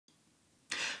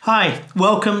Hi,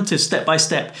 welcome to Step by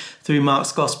Step through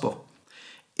Mark's Gospel.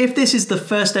 If this is the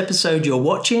first episode you're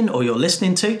watching or you're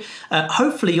listening to,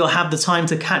 hopefully you'll have the time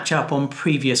to catch up on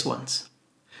previous ones.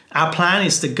 Our plan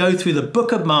is to go through the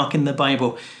book of Mark in the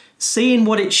Bible, seeing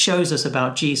what it shows us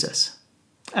about Jesus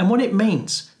and what it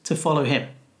means to follow him.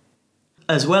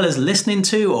 As well as listening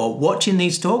to or watching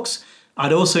these talks,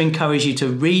 I'd also encourage you to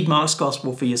read Mark's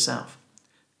Gospel for yourself.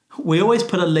 We always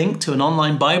put a link to an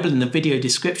online Bible in the video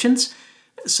descriptions,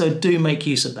 so do make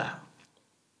use of that.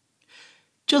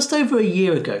 Just over a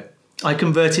year ago, I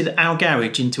converted our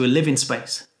garage into a living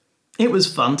space. It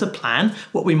was fun to plan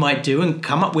what we might do and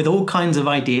come up with all kinds of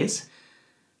ideas.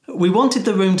 We wanted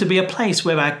the room to be a place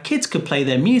where our kids could play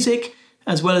their music,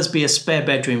 as well as be a spare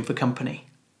bedroom for company.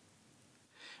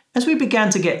 As we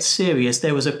began to get serious,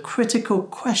 there was a critical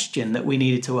question that we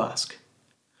needed to ask.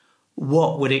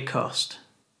 What would it cost?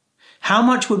 How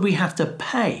much would we have to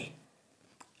pay?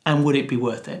 And would it be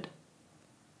worth it?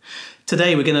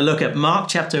 Today we're going to look at Mark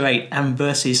chapter 8 and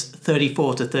verses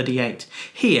 34 to 38.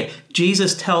 Here,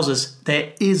 Jesus tells us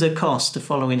there is a cost to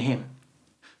following him.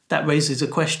 That raises a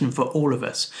question for all of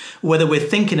us, whether we're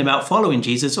thinking about following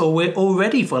Jesus or we're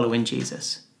already following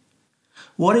Jesus.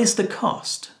 What is the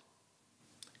cost?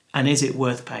 And is it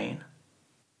worth paying?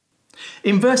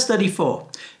 In verse 34,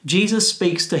 Jesus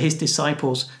speaks to his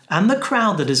disciples and the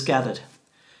crowd that has gathered.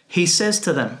 He says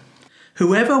to them,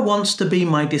 "Whoever wants to be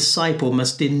my disciple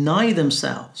must deny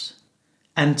themselves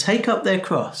and take up their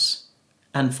cross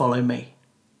and follow me."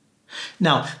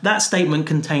 Now, that statement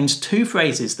contains two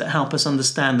phrases that help us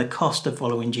understand the cost of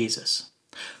following Jesus.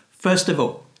 First of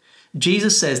all,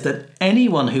 Jesus says that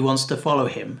anyone who wants to follow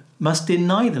him must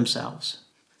deny themselves.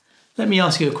 Let me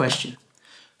ask you a question.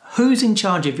 Who's in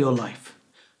charge of your life?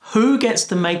 Who gets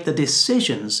to make the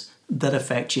decisions that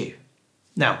affect you?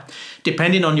 Now,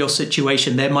 depending on your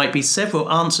situation, there might be several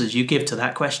answers you give to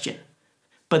that question.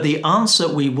 But the answer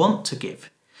we want to give,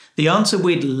 the answer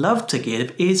we'd love to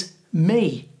give is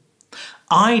me.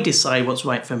 I decide what's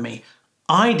right for me.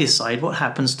 I decide what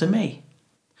happens to me.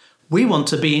 We want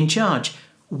to be in charge.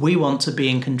 We want to be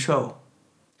in control.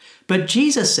 But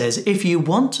Jesus says if you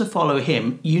want to follow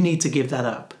him, you need to give that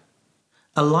up.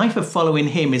 A life of following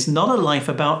him is not a life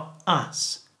about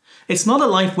us. It's not a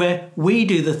life where we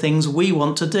do the things we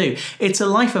want to do. It's a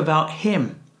life about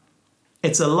him.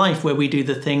 It's a life where we do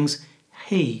the things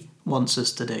he wants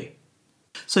us to do.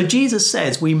 So Jesus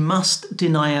says we must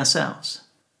deny ourselves.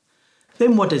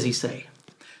 Then what does he say?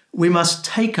 We must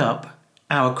take up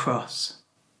our cross.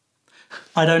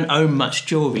 I don't own much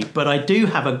jewellery, but I do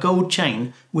have a gold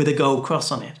chain with a gold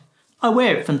cross on it. I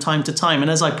wear it from time to time,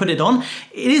 and as I put it on,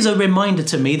 it is a reminder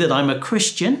to me that I'm a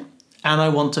Christian and I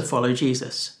want to follow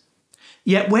Jesus.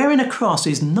 Yet wearing a cross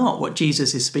is not what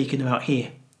Jesus is speaking about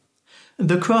here.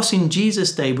 The cross in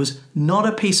Jesus' day was not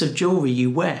a piece of jewellery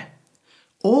you wear,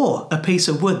 or a piece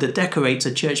of wood that decorates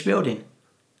a church building.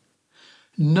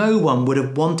 No one would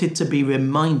have wanted to be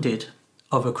reminded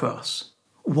of a cross.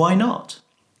 Why not?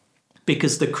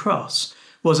 Because the cross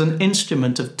was an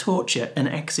instrument of torture and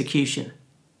execution.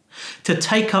 To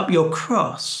take up your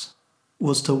cross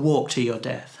was to walk to your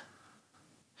death.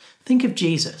 Think of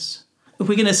Jesus. If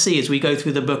we're going to see as we go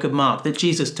through the book of Mark that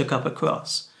Jesus took up a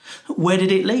cross, where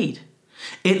did it lead?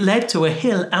 It led to a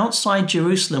hill outside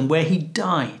Jerusalem where he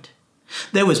died.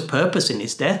 There was purpose in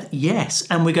his death, yes,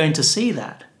 and we're going to see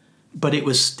that, but it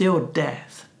was still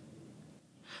death.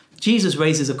 Jesus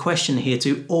raises a question here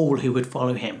to all who would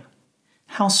follow him.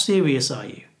 How serious are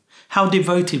you? How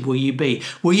devoted will you be?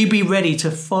 Will you be ready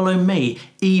to follow me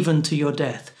even to your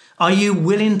death? Are you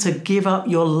willing to give up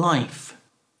your life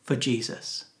for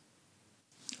Jesus?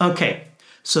 Okay,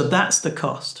 so that's the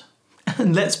cost.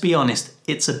 And let's be honest,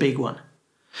 it's a big one.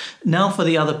 Now for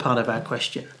the other part of our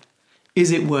question. Is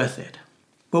it worth it?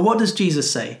 Well, what does Jesus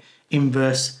say in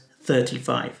verse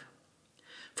 35?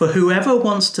 For whoever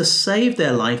wants to save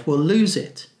their life will lose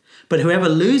it, but whoever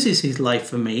loses his life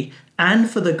for me and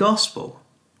for the gospel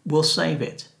will save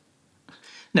it.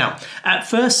 Now, at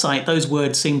first sight, those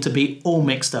words seem to be all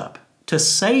mixed up. To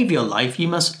save your life, you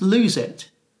must lose it.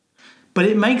 But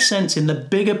it makes sense in the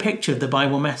bigger picture of the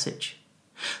Bible message.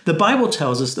 The Bible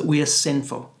tells us that we are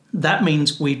sinful. That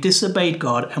means we've disobeyed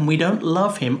God and we don't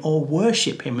love him or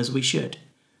worship him as we should.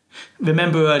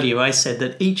 Remember earlier I said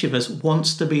that each of us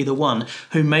wants to be the one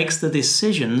who makes the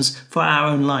decisions for our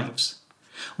own lives.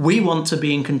 We want to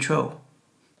be in control.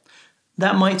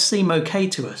 That might seem okay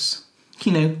to us.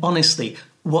 Honestly,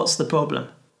 what's the problem?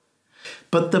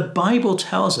 But the Bible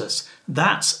tells us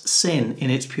that's sin in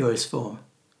its purest form.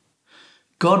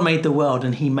 God made the world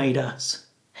and he made us.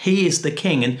 He is the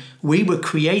king and we were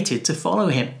created to follow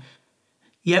him.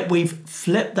 Yet we've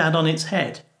flipped that on its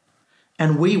head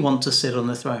and we want to sit on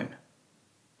the throne.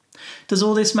 Does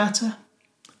all this matter?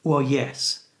 Well,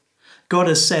 yes. God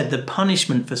has said the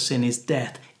punishment for sin is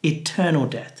death, eternal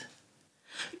death.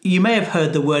 You may have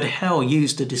heard the word hell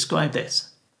used to describe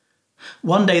this.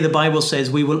 One day the Bible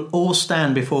says we will all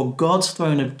stand before God's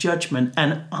throne of judgment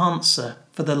and answer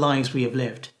for the lives we have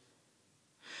lived.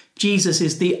 Jesus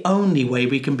is the only way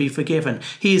we can be forgiven.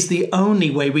 He is the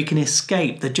only way we can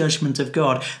escape the judgment of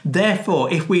God.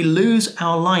 Therefore, if we lose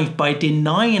our life by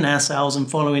denying ourselves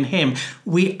and following him,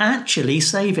 we actually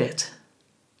save it.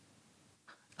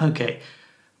 Okay,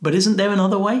 but isn't there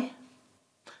another way?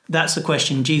 That's the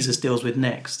question Jesus deals with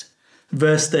next.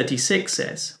 Verse 36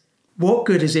 says, "What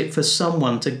good is it for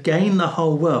someone to gain the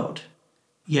whole world,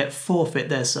 yet forfeit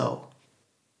their soul?"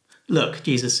 Look,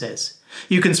 Jesus says,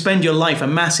 you can spend your life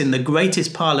amassing the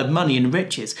greatest pile of money and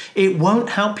riches. It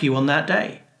won't help you on that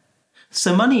day.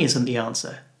 So money isn't the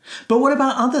answer. But what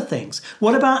about other things?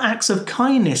 What about acts of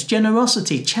kindness,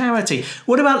 generosity, charity?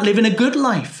 What about living a good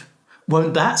life?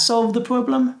 Won't that solve the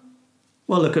problem?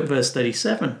 Well, look at verse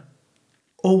 37.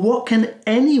 "Or what can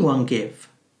anyone give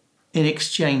in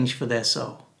exchange for their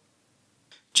soul?"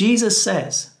 Jesus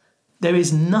says there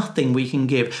is nothing we can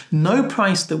give, no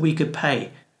price that we could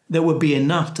pay that would be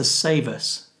enough to save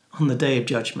us on the day of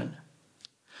judgment.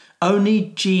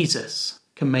 Only Jesus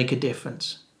can make a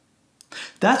difference.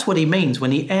 That's what he means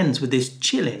when he ends with this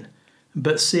chilling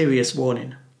but serious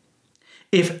warning.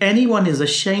 "If anyone is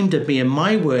ashamed of me and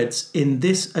my words in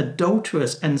this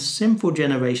adulterous and sinful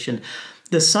generation,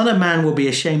 the Son of Man will be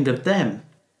ashamed of them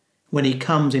when he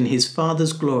comes in his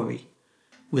Father's glory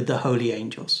with the holy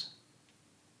angels."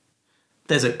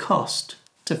 There's a cost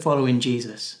to following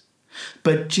Jesus.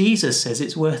 But Jesus says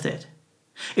it's worth it.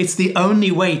 It's the only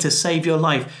way to save your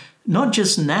life, not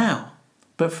just now,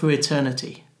 but for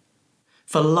eternity.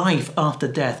 For life after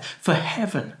death, for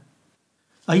heaven.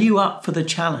 Are you up for the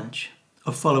challenge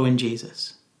of following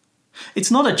Jesus? It's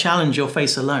not a challenge you'll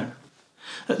face alone.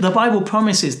 The Bible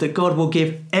promises that God will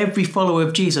give every follower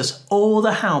of Jesus all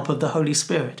the help of the Holy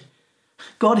Spirit.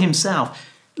 God himself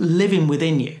living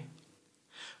within you.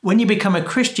 When you become a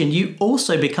Christian, you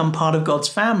also become part of God's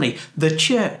family, the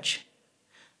church.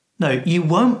 No, you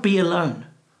won't be alone,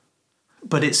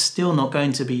 but it's still not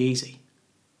going to be easy.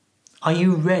 Are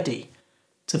you ready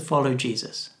to follow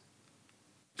Jesus?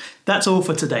 That's all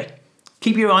for today.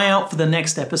 Keep your eye out for the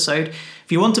next episode.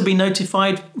 If you want to be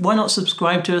notified, why not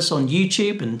subscribe to us on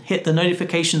YouTube and hit the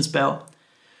notifications bell?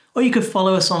 Or you could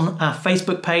follow us on our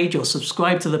Facebook page or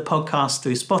subscribe to the podcast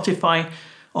through Spotify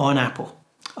or on Apple.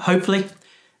 Hopefully,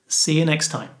 see you next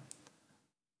time.